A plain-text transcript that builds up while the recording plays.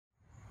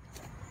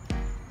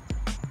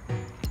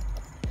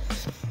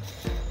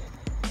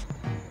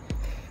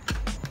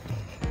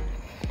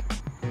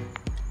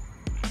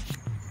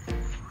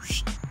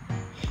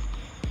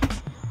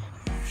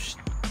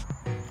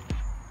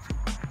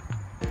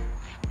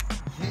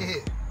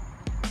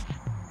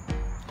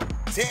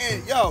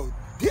Damn, yo,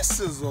 this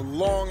is a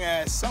long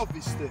ass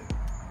selfie stick.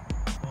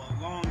 For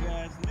a long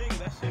ass nigga,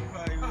 that shit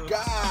probably was.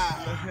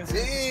 God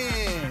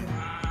damn.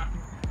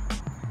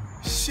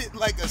 Shit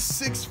like a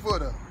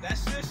 6-footer. That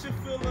shit should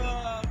feel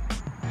at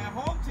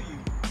home to you.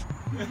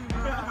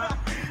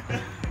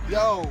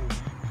 Yo.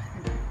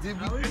 Did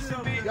we, It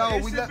should be, yo,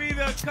 it we should left, be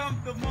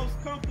the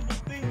most comfortable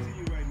thing to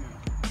you right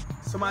now.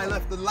 somebody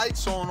left the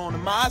lights on the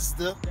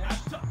Mazda.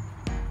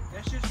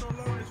 That shit's so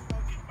low it's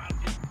fucking about to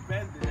get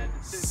bended at the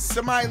tip.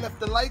 Somebody left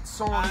the lights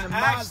on the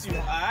Mazda.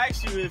 I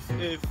asked you if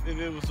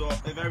it was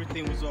off, if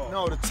everything was off.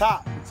 No, the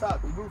top,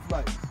 the roof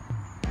lights.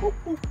 Boop,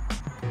 boop.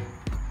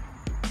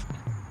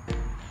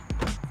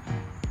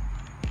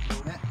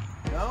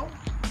 No?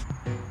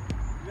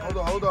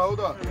 Hold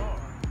on.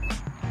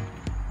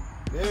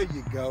 There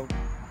you go.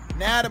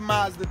 Now the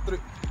Mazda 3.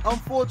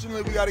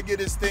 Unfortunately, we got to get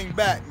this thing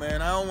back,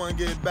 man. I don't want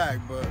to get it back,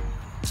 but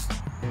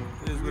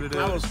it is what it is.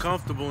 I was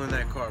comfortable in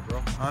that car,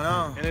 bro. I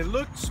know. And it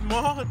looked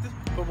small,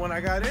 but when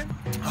I got in,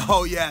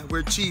 Oh, yeah,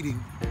 we're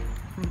cheating.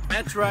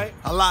 that's right.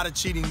 A lot of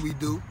cheating we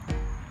do.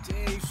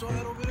 Damn, you saw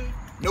that over there?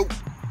 Nope.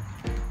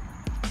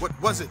 What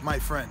was it, my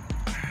friend?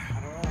 I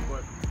don't know,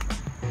 but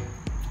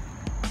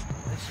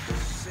let's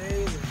just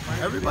say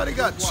that Everybody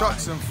got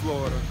trucks in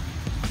Florida.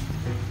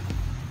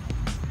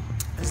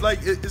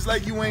 It's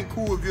like you ain't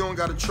cool if you don't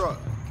got a truck.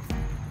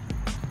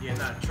 Yeah,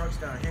 nah, trucks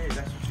down here,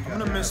 that's what you got. I'm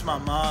gonna miss my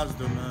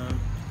Mazda, man.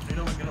 You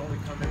know we can only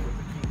come in with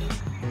the key.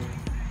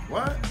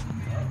 What?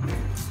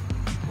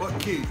 What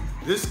key?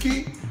 This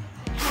key?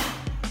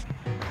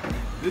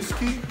 This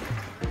key?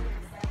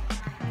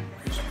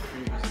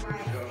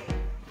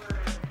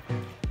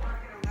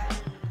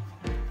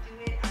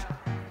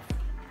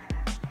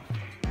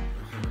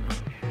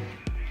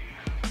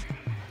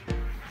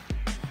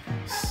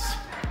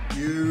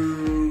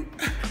 You.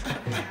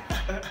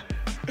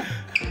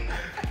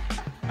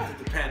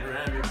 The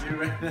panoramic view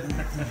right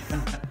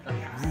now.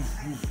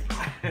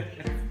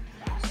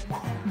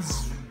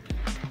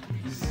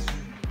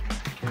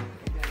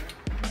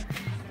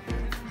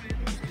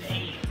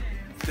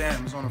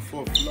 Damn, it's on the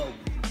 4th floor.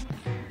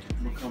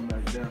 I'm gonna come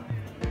back down.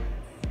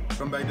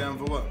 Come back down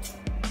for what?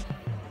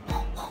 I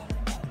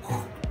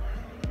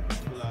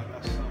feel like I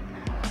got something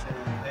in my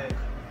head.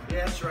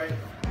 Yeah, that's right.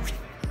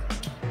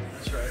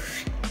 That's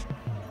right.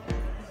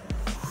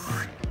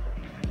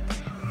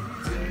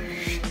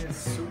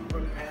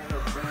 Super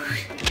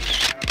panoramic.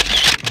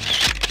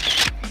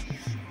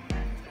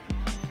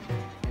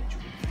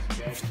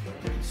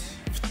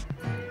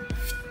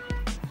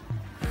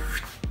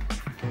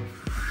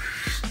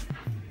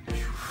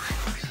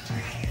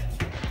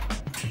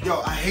 Yo,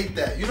 I hate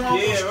that. You know how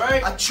Yeah,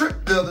 right? I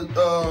tripped the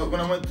other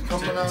when I went to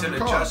come down It's the an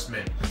car.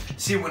 adjustment.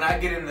 See, when I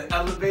get in the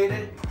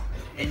elevator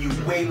and you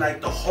weigh like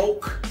the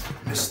Hulk,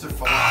 Mr.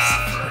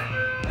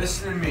 Philosopher.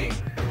 listen to me.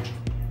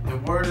 The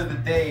word of the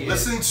day is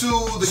Listen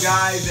to the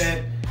guy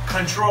that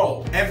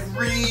control.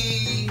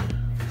 every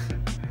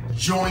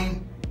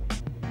joint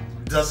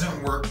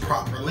doesn't work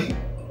properly.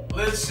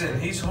 Listen,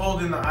 he's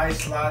holding the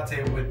iced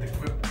latte with the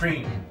whipped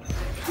cream.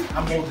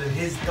 I'm holding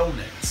his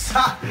donuts.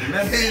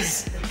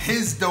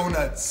 his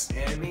donuts. You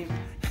know what I mean?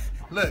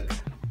 Look,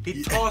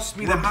 He tossed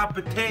me the hot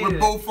potato. we're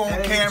both on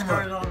and then he turned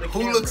camera. on the Who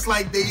camera. looks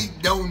like they eat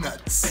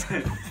donuts?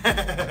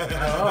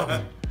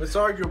 Oh, it's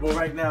arguable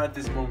right now at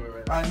this moment,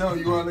 right now. I know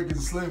you are looking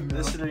slim. Man.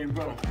 Listen to me,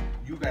 bro.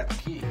 You got the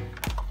key.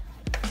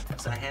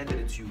 So I handed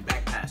it to you,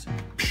 back pass.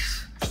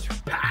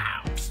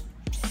 Pow!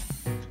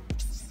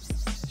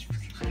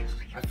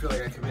 I feel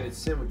like I committed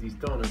sin with these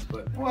donuts,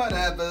 but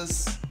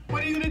Whatevers.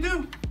 what are you gonna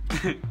do?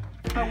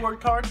 I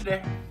worked hard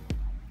today.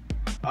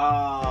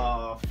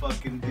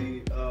 Fucking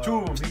the Two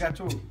of them. He got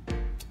two of them.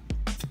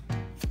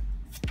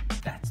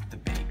 That's the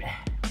baby.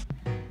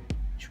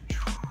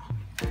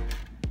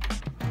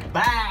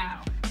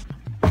 Bow.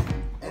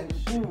 And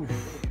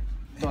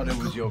Thought it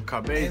was your and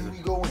cabeza. we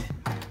go in.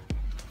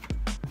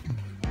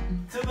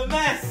 to the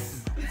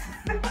mess.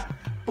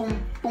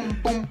 Boom, boom,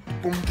 boom,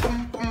 boom,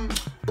 boom, boom, boom,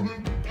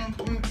 boom,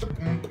 boom,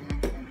 boom,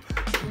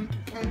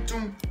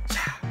 boom.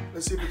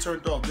 Let's see if it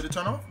turned off. Did it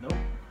turn off? Nope.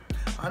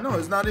 I know,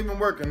 it's not even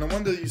working. No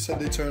wonder you said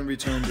they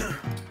returned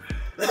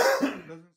it.